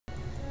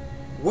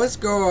What's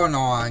going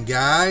on,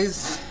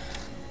 guys?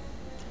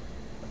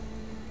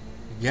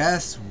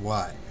 Guess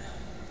what?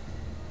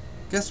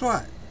 Guess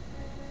what?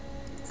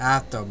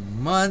 After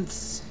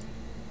months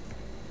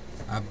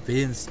of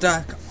being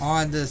stuck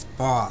on this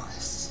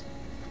boss.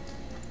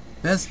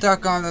 Been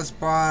stuck on this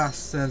boss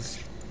since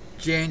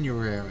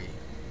January.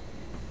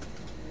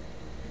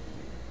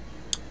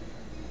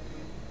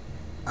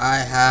 I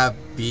have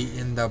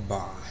beaten the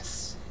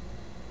boss.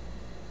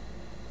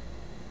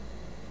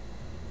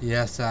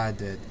 Yes, I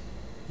did.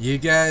 You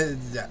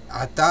guys,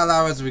 I thought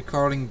I was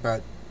recording,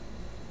 but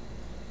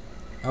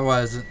I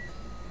wasn't.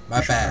 My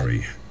bad.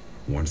 Hurry.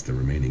 Once the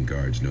remaining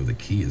guards know the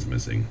key is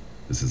missing,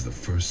 this is the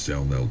first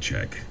cell they'll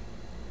check.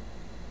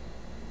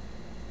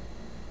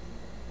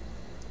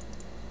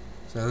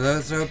 So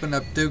let's open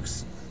up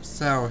Duke's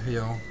cell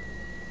here.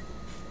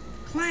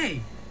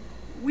 Clay!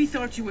 We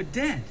thought you were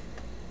dead.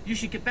 You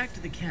should get back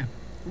to the camp.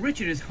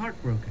 Richard is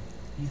heartbroken.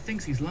 He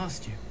thinks he's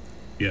lost you.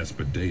 Yes,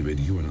 but David,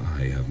 you and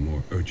I have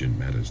more urgent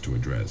matters to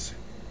address.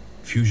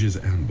 Fuge's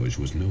ambush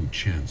was no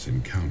chance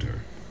encounter.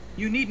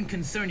 You needn't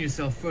concern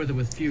yourself further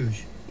with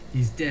Fuge.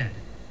 He's dead.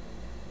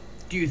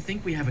 Do you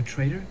think we have a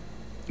traitor?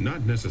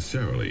 Not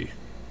necessarily.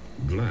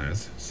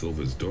 Glass,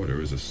 Silva's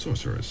daughter, is a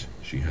sorceress.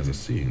 She has a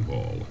seeing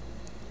ball.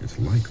 It's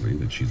likely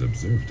that she's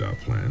observed our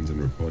plans and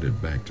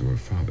reported back to her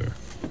father.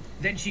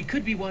 Then she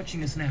could be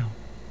watching us now.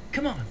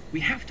 Come on,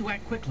 we have to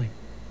act quickly.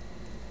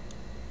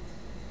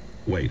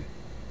 Wait,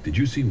 did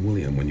you see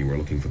William when you were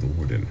looking for the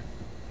warden?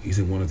 He's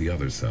in one of the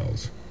other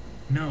cells.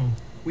 No,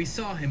 we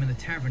saw him in the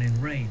tavern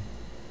in Rain.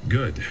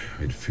 Good.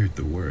 I'd feared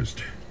the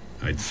worst.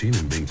 I'd seen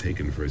him being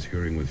taken for his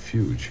hearing with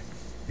Fuge.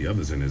 The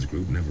others in his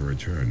group never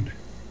returned.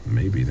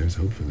 Maybe there's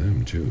hope for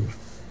them, too.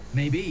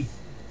 Maybe.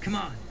 Come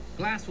on,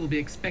 Glass will be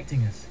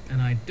expecting us,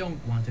 and I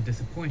don't want to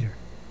disappoint her.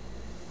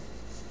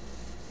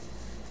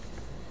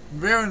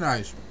 Very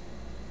nice.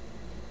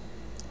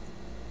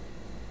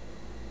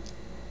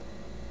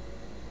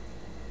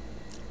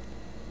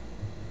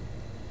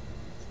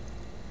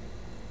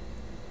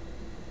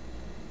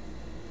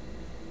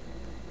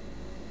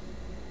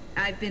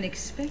 I've been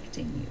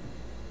expecting you.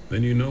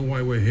 Then you know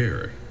why we're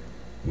here.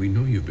 We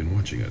know you've been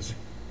watching us,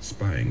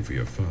 spying for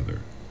your father.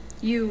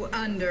 You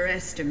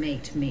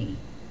underestimate me.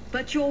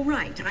 But you're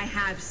right, I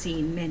have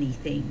seen many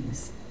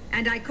things.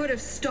 And I could have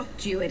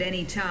stopped you at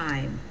any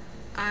time.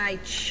 I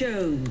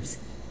chose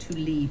to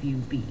leave you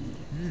be.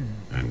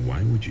 And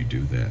why would you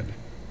do that?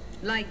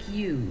 Like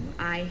you,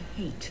 I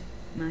hate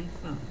my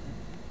father.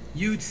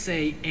 You'd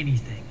say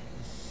anything.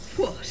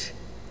 What?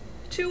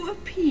 To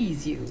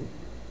appease you?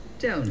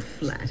 Don't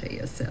flatter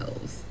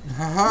yourselves.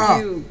 Haha.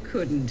 You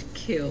couldn't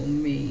kill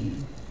me.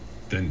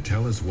 Then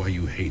tell us why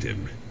you hate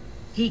him.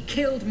 He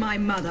killed my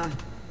mother.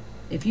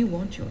 If you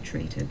want your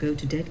traitor, go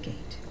to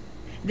Deadgate.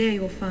 There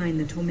you'll find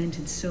the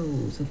tormented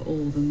souls of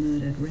all the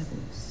murdered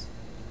rebels.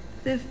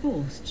 They're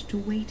forced to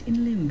wait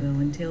in limbo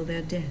until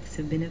their deaths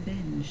have been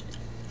avenged.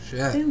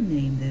 Shit. They'll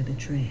name their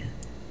betrayer.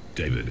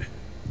 David,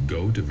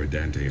 go to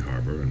Verdante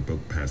Harbor and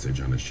book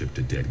passage on a ship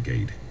to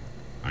Deadgate.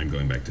 I'm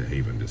going back to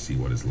Haven to see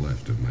what is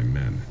left of my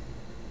men.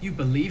 You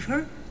believe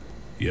her?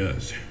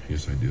 Yes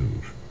I do.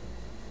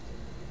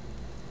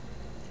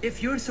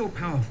 If you're so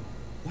powerful,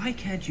 why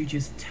can't you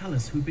just tell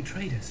us who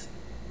betrayed us?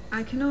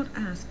 I cannot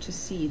ask to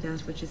see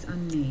that which is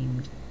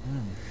unnamed.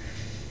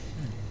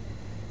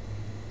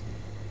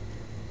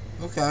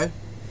 Okay.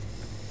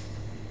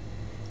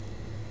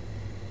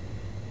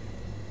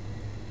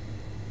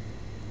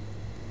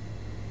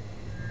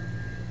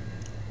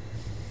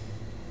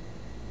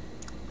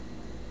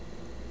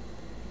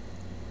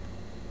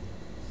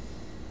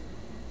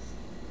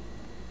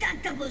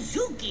 Dr.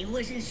 Bazuki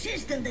was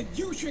insisting that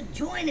you should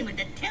join him at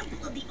the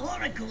Temple of the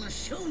Oracle as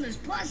soon as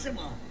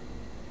possible.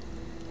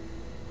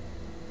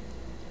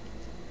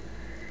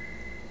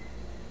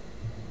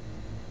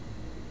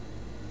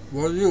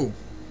 Well, you.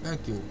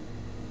 Thank you.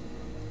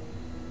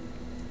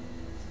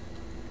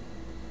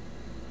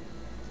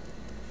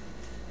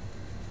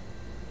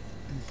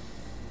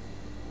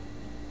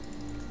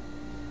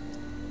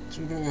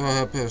 So we're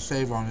gonna put a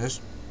save on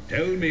this.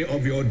 Tell me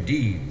of your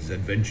deeds,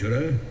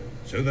 adventurer,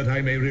 so that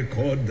I may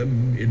record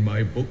them in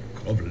my book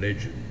of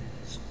legends.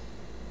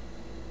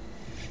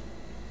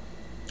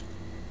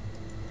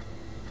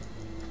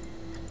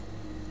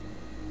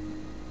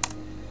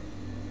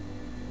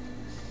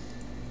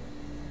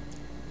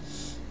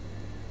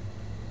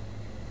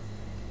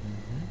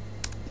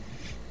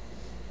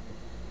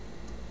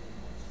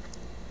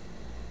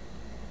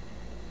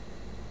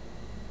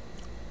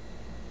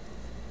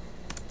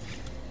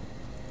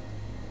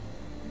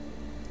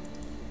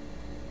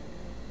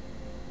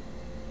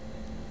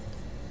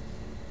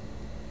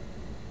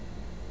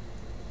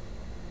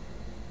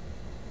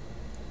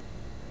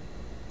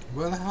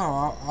 Where the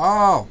hell?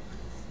 Oh,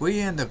 we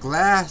in the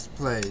glass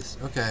place.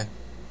 Okay.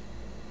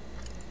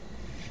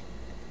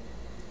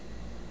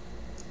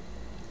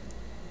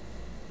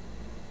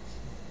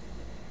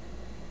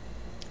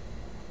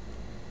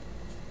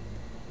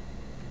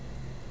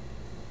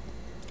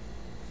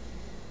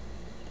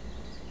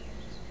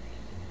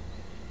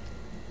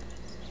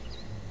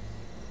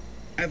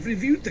 I've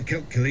reviewed the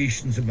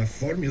calculations of my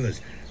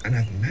formulas, and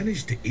I've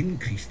managed to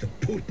increase the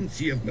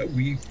potency of my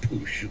wee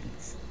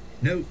potions.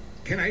 Now,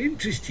 can I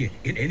interest you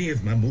in any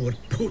of my more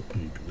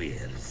potent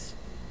wares?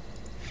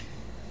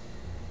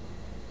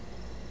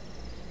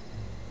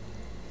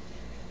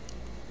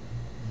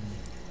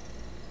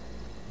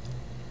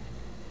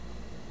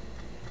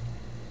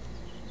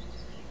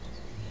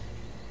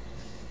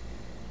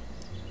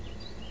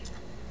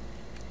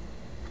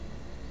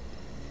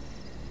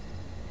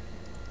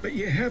 But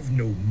you have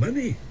no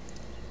money,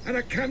 and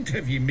I can't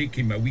have you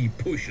making my wee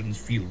potions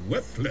feel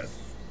worthless.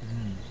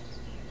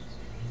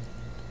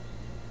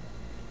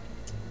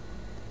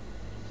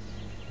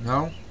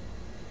 No?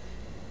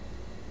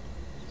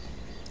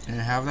 Can't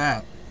have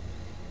that.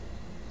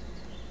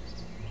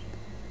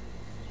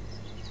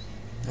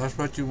 That's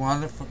what you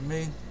wanted from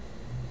me?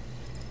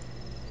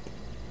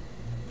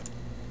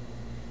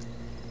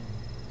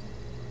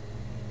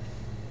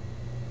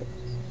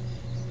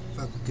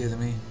 Fucking kidding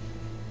me?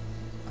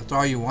 That's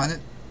all you wanted?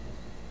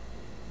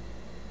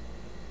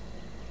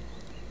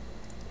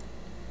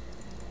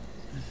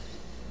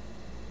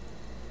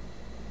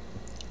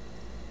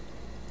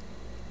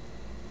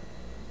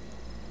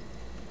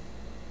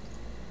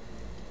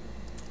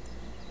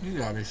 You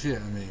gotta be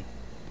shitting me.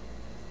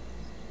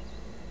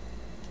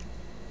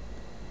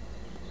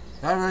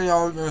 That's really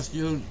all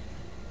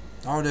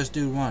this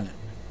dude wanted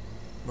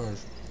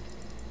was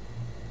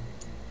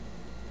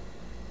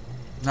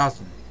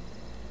nothing.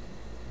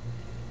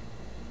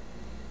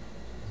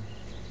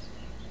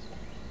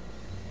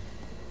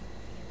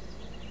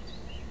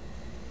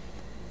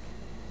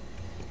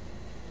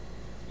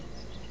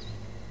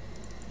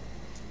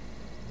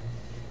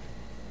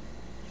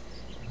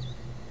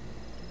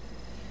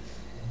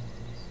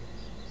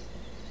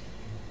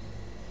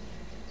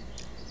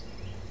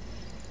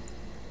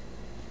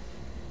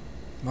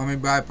 Want me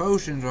to buy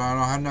potions or I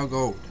don't have no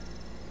gold.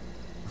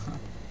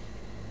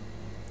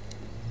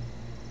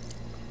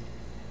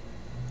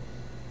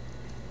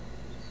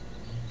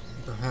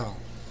 What the hell?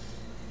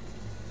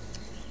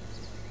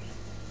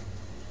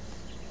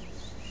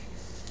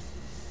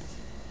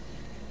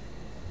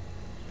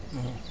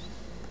 Oh.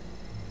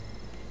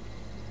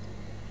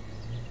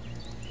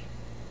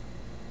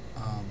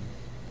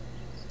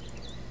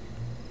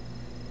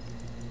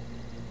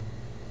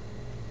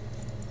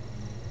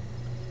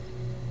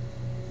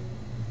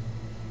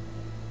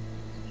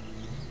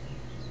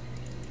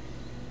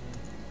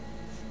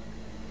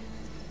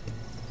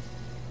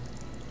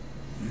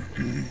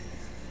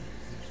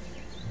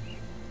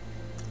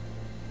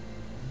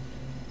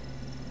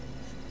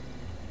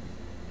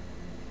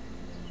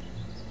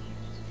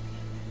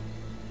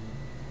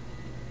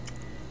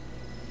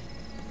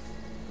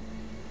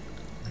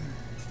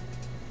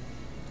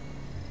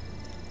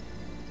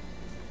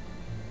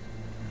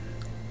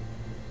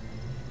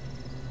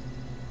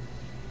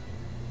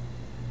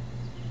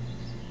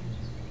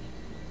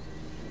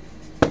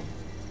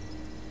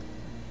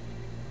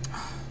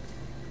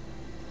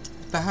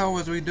 What the hell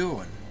was we doing?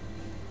 What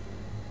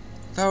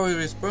the hell was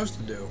we supposed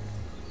to do?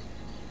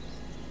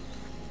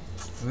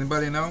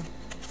 Anybody know?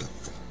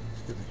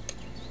 Excuse me.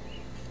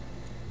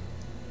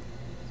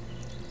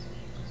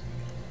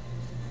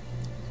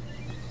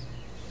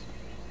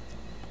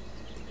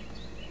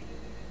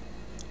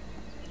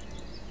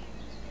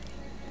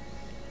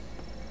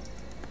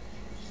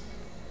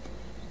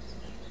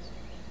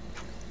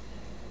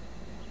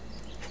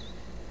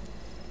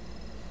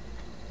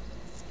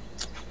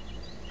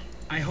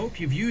 I hope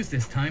you've used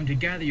this time to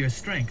gather your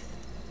strength.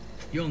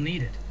 You'll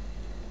need it.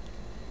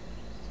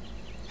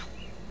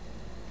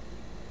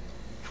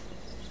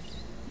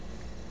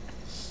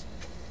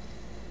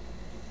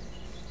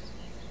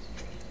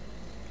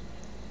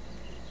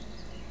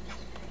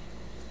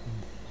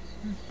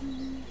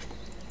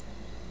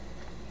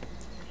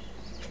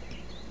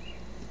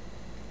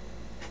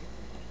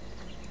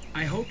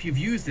 I hope you've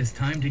used this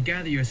time to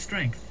gather your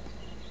strength.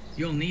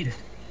 You'll need it.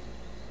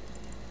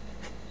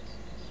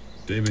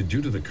 David,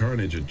 due to the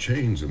carnage at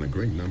Chains and the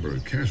great number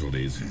of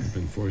casualties, we've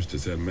been forced to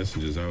send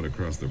messages out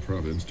across the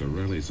province to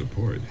rally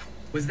support.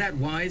 Was that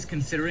wise,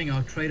 considering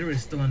our traitor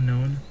is still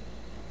unknown?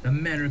 The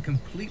men are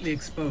completely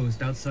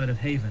exposed outside of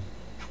Haven.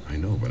 I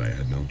know, but I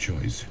had no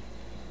choice.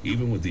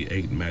 Even with the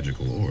 8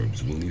 magical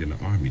orbs, we'll need an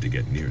army to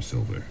get near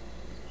Silver.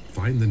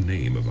 Find the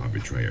name of our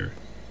betrayer.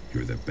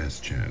 You're the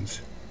best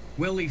chance.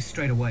 We'll leave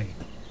straight away.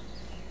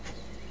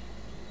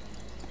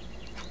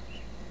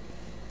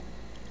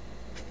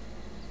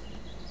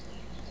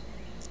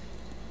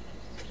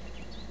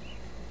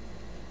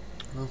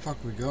 Where the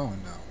fuck we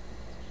going now?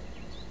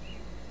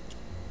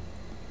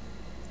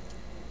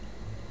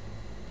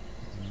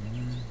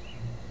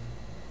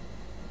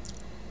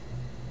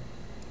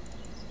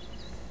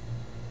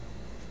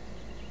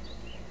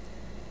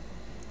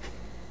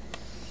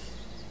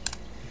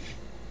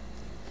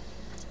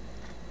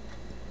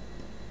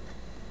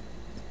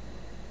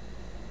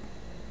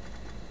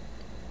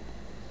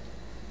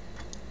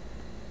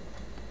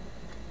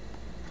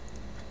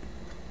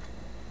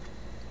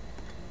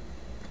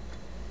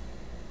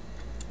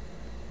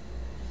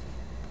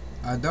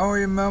 I don't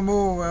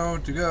remember where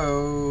to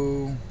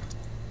go.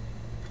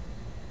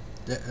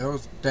 It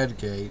was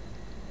Deadgate.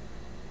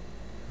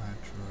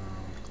 Metro,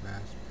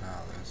 Glass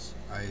Palace,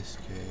 Ice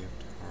Cave,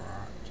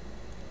 Rot.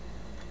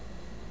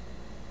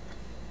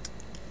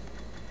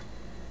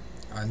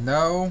 I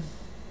know.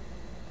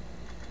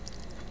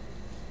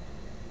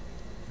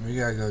 We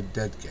gotta go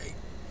Deadgate.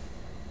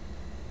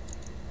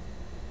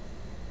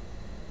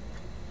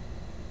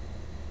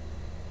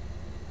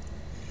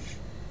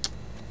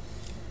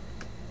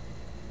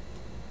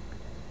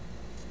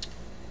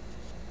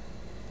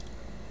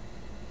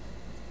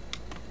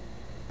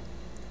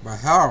 But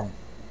how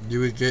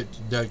do we get to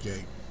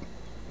Deadgate?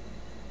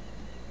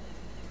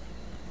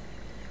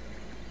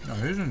 Oh,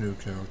 here's a new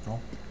character.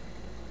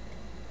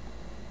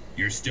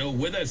 You're still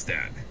with us,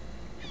 then?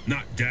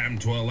 Not damned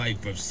to a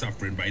life of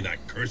suffering by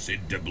that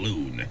cursed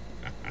doubloon.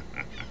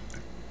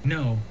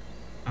 No,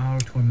 our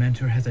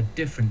tormentor has a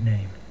different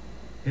name.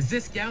 Is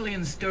this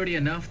galleon sturdy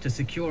enough to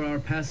secure our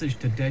passage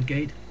to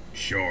Deadgate?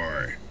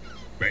 Sure.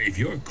 But if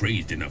you're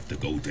crazed enough to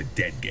go to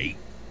Deadgate,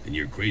 then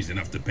you're crazed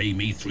enough to pay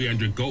me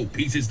 300 gold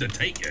pieces to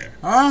take you.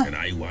 Huh? And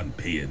I want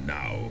paying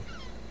now.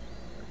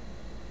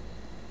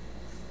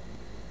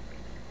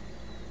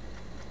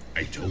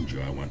 I told you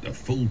I want a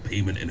full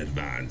payment in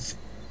advance.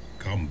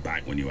 Come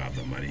back when you have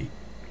the money.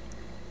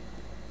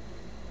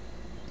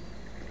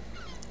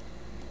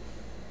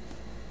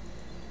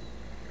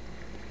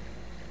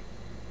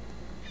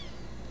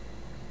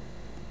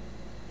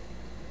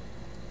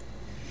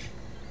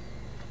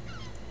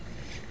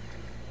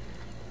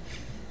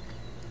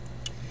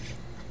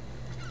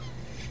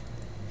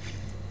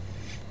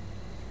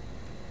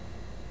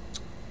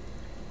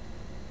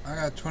 I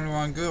got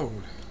 21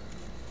 gold.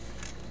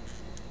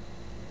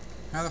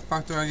 How the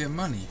fuck do I get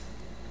money?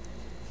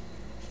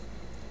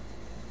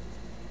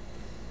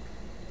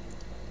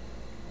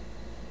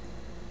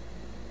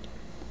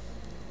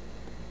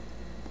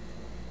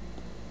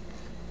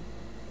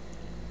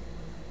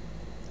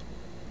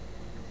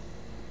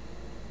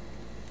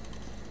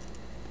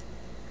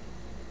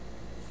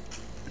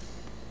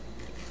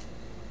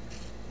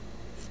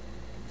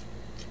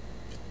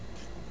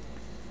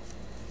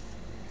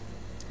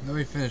 Let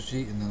me finish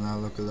eating and I'll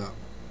look it up.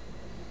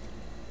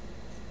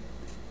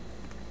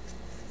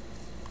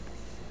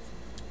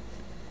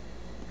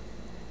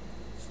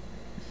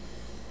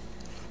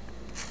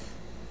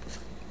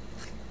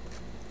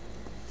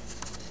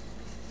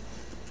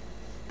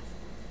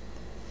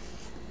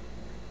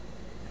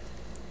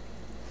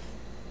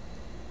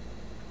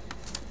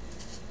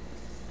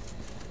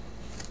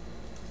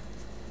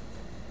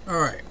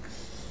 Alright.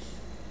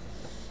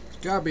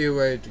 Gotta be a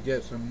way to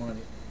get some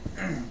money.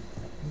 In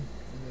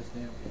this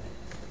damn game.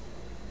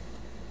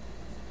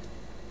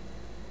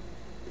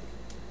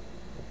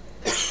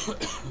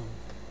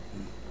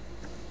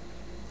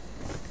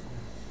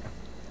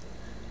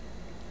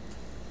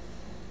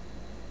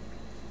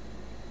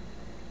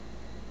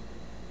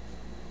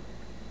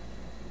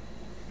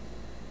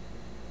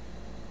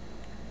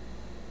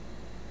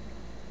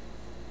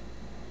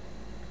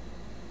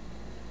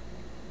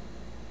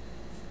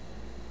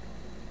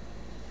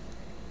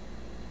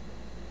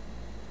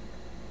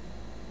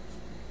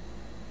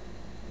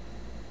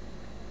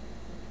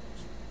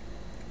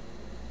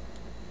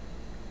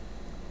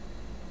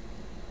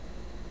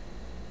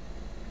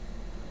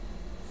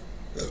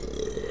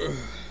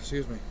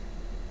 Excuse me.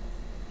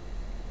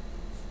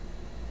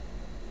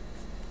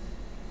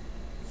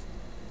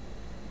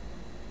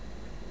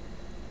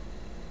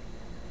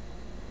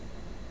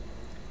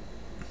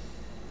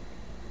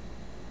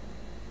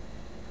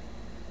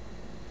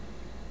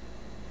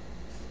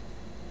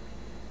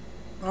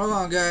 Hold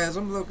on, guys.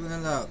 I'm looking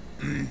it up.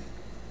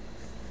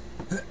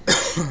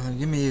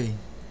 Give me a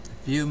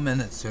few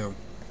minutes here.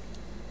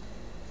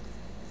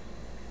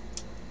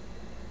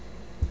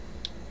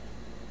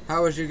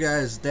 How was your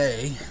guys'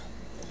 day?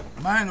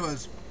 Mine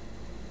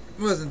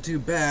wasn't too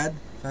bad.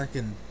 If I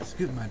can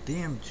scoot my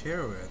damn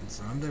chair in,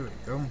 son. There we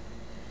go.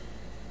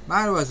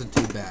 Mine wasn't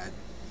too bad.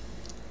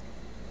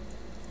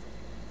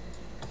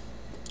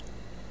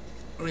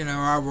 You know,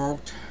 I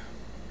worked.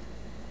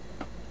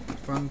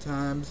 Fun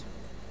times.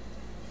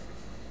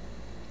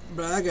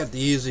 But I got the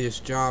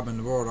easiest job in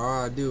the world.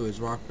 All I do is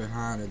walk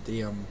behind a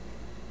damn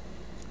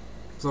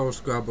floor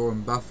scrubber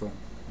and buffle.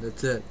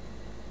 That's it.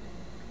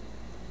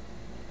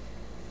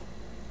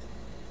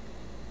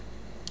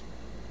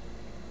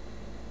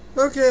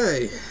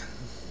 Okay.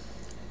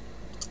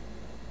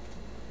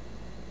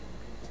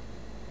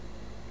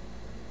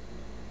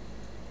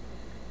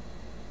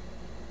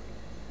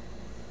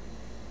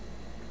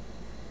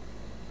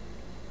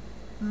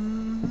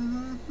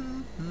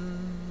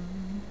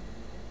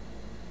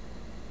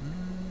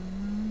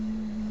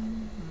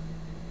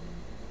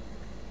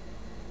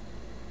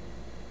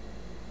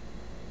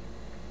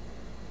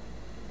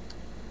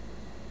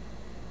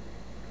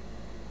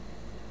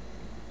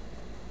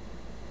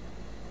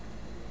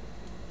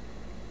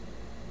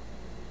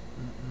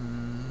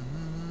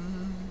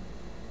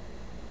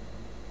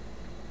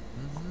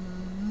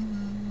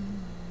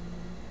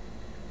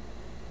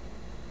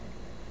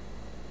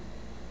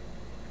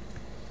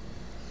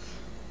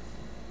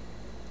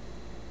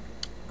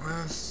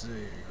 Let's see.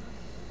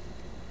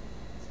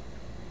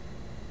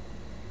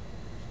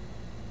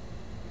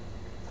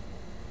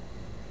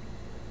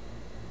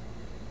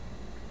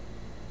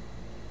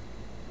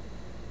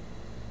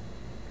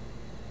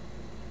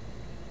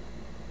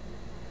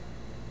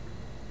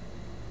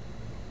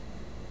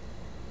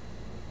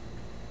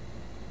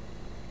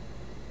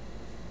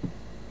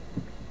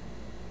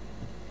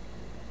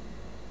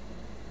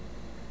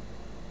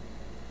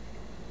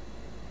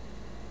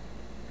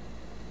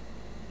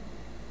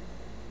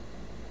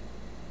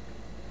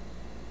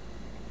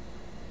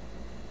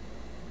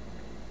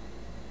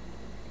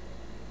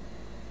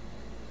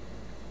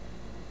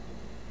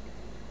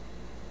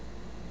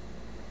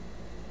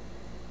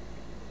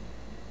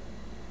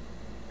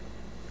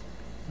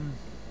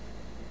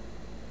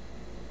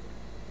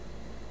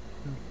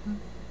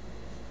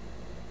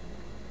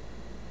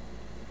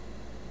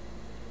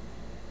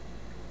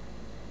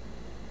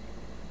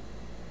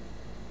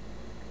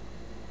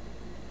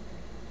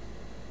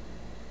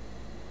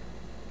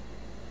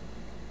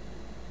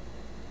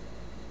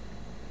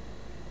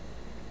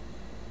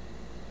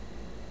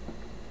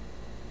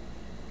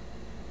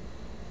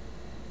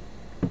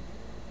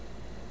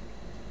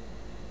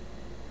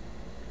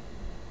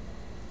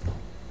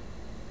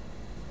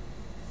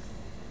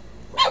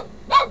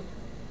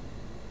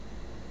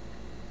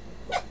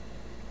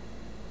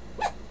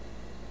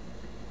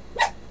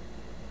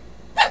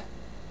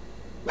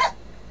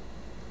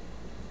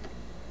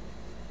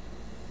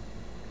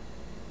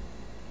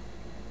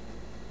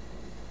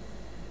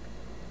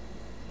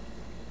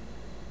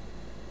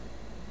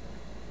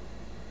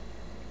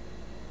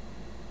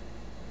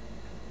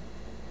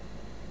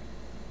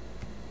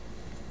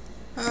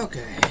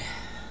 Okay.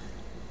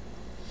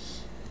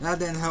 That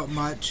didn't help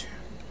much.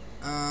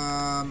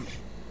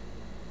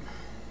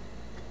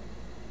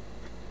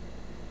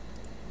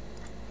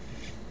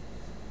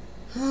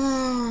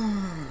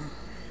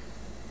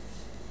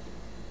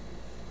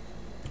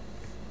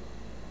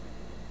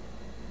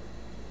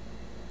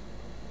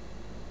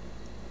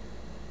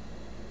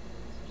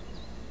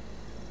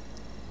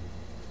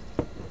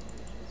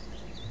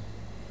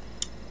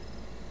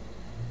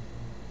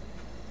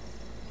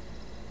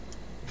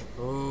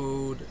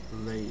 Old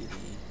lady.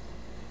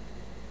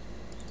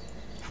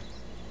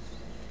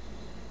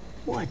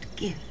 What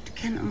gift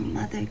can a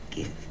mother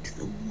give to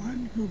the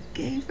one who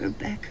gave her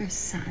back her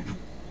son?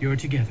 You're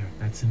together.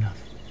 That's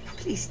enough.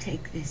 Please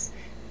take this.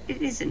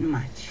 It isn't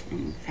much.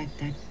 In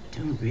fact, I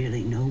don't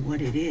really know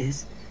what it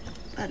is.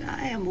 But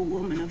I am a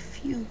woman of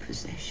few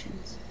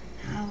possessions.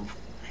 Now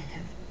I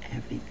have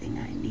everything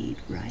I need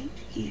right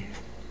here.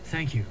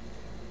 Thank you.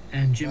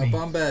 And Jimmy, Up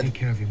on bed. take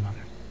care of your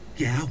mother.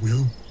 Yeah, I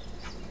will.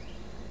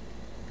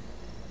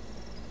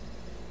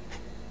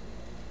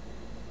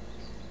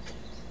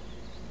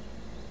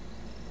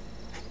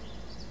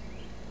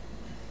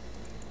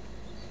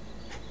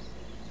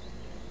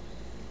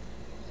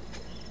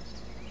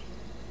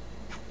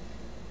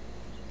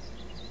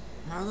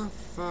 How the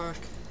fuck?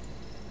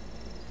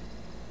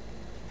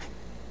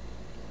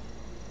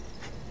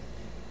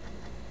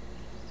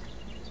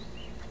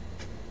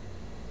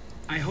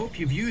 I hope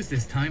you've used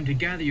this time to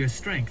gather your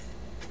strength.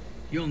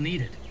 You'll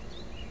need it.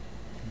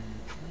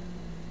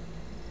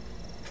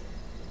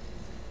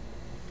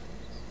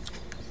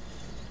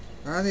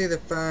 I need to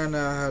find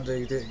out how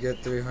to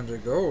get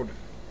 300 gold.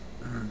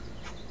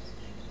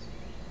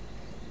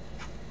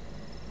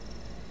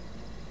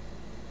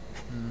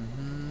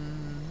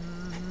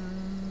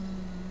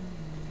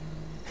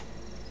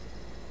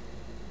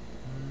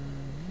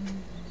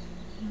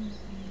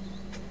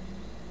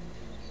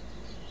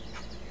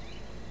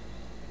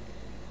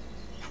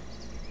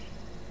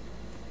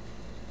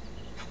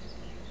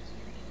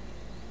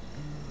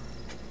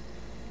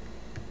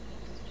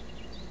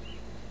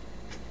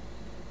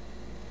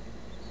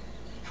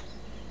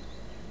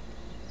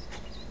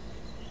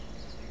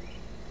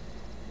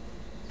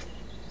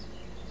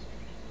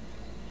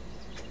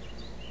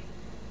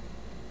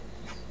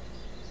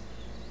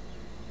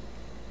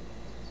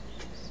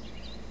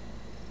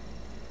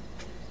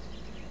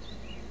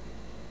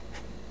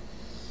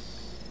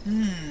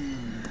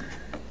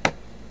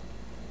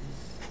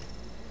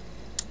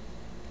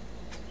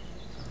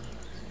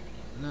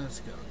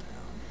 Let's go down.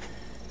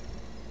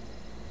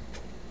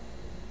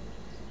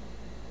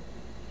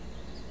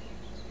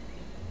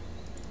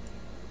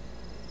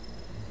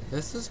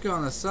 This is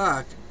gonna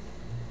suck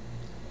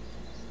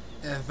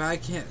if I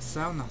can't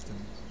sell nothing.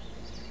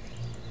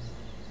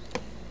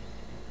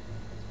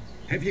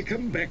 Have you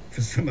come back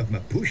for some of my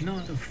push?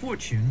 Not a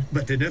fortune.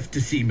 But enough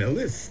to see my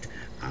list.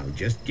 I'll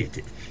just get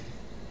it.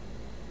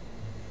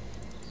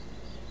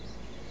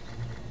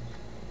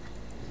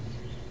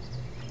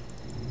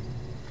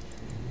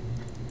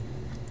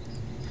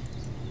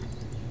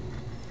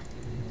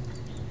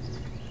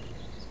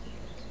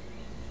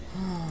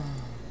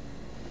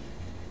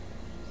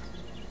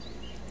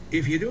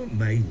 If you don't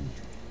mind,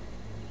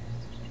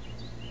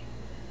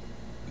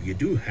 you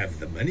do have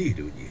the money,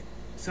 don't you?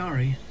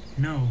 Sorry,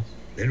 no.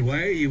 Then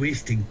why are you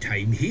wasting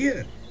time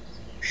here?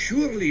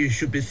 Surely you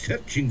should be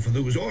searching for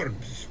those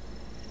orbs.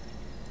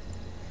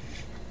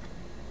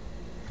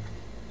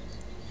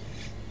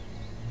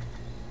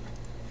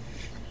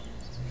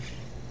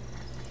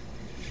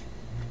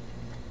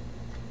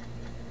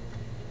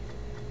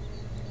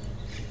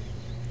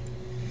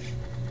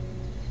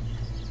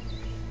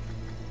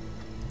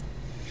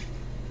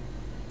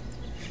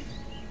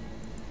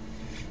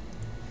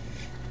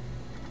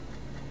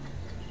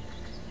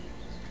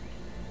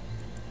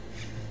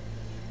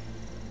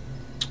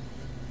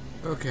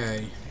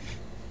 Okay.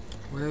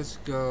 Let's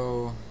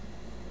go.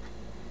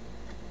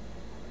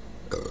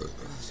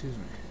 Excuse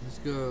me. Let's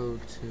go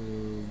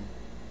to.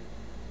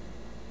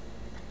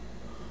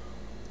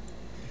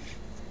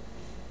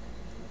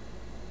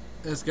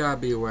 There's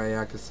gotta be a way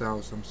I could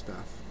sell some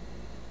stuff.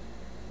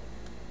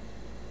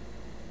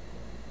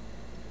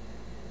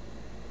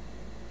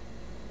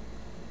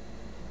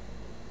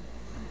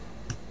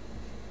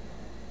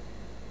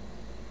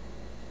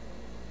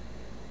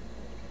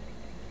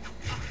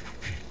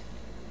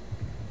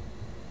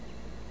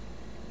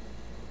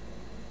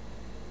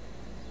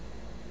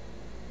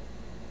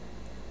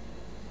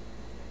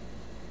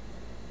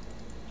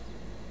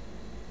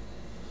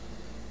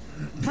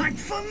 Back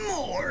for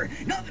more?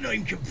 Not that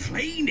I'm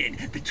complaining,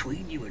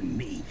 between you and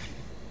me.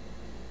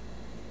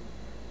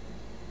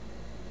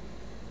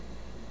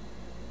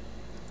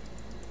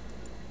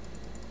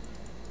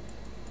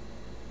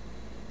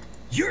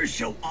 You're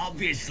so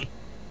obviously...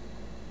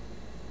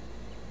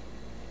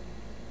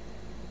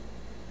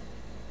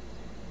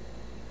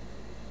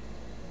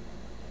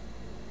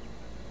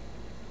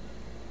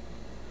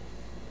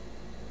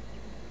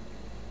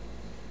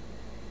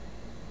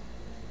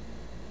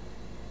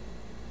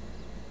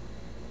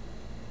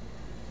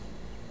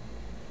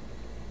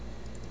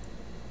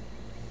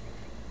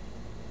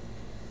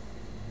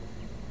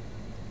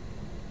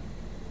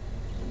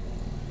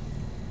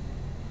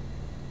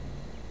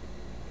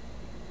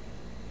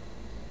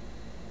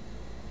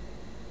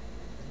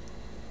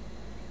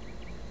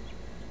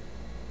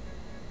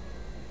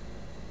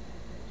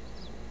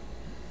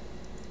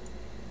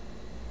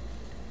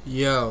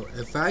 Yo,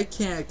 if I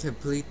can't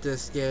complete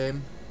this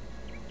game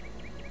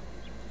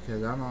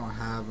because I don't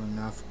have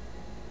enough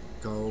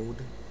gold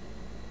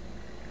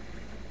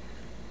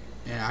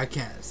and I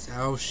can't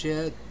sell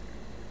shit,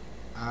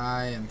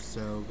 I am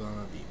so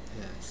gonna be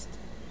pissed.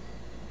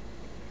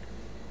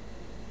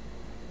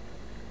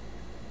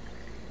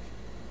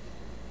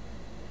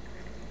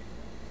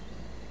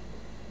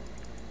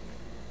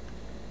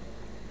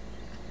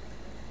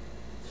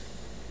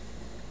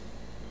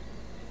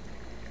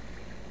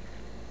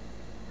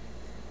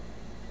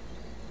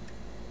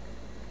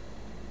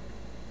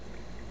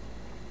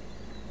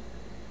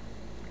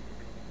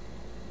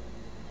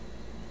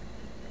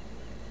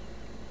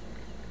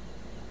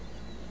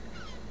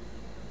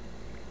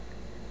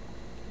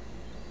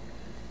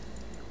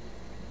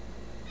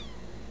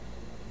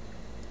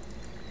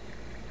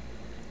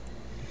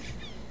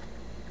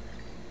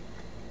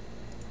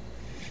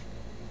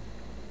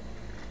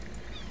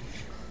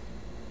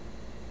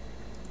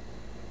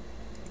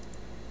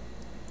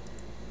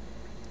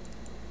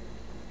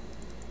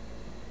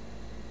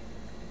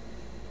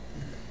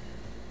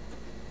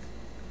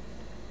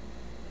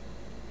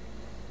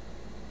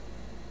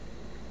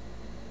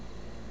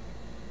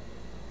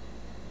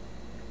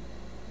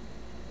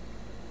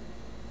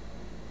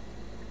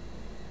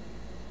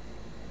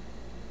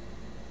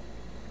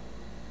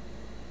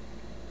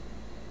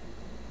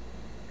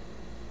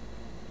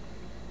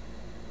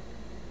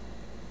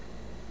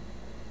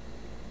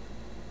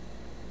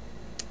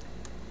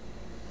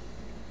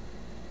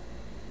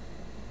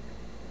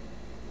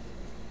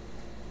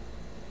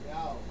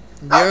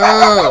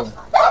 Yo!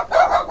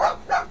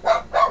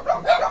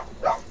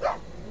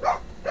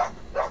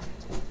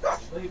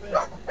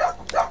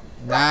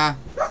 Nah.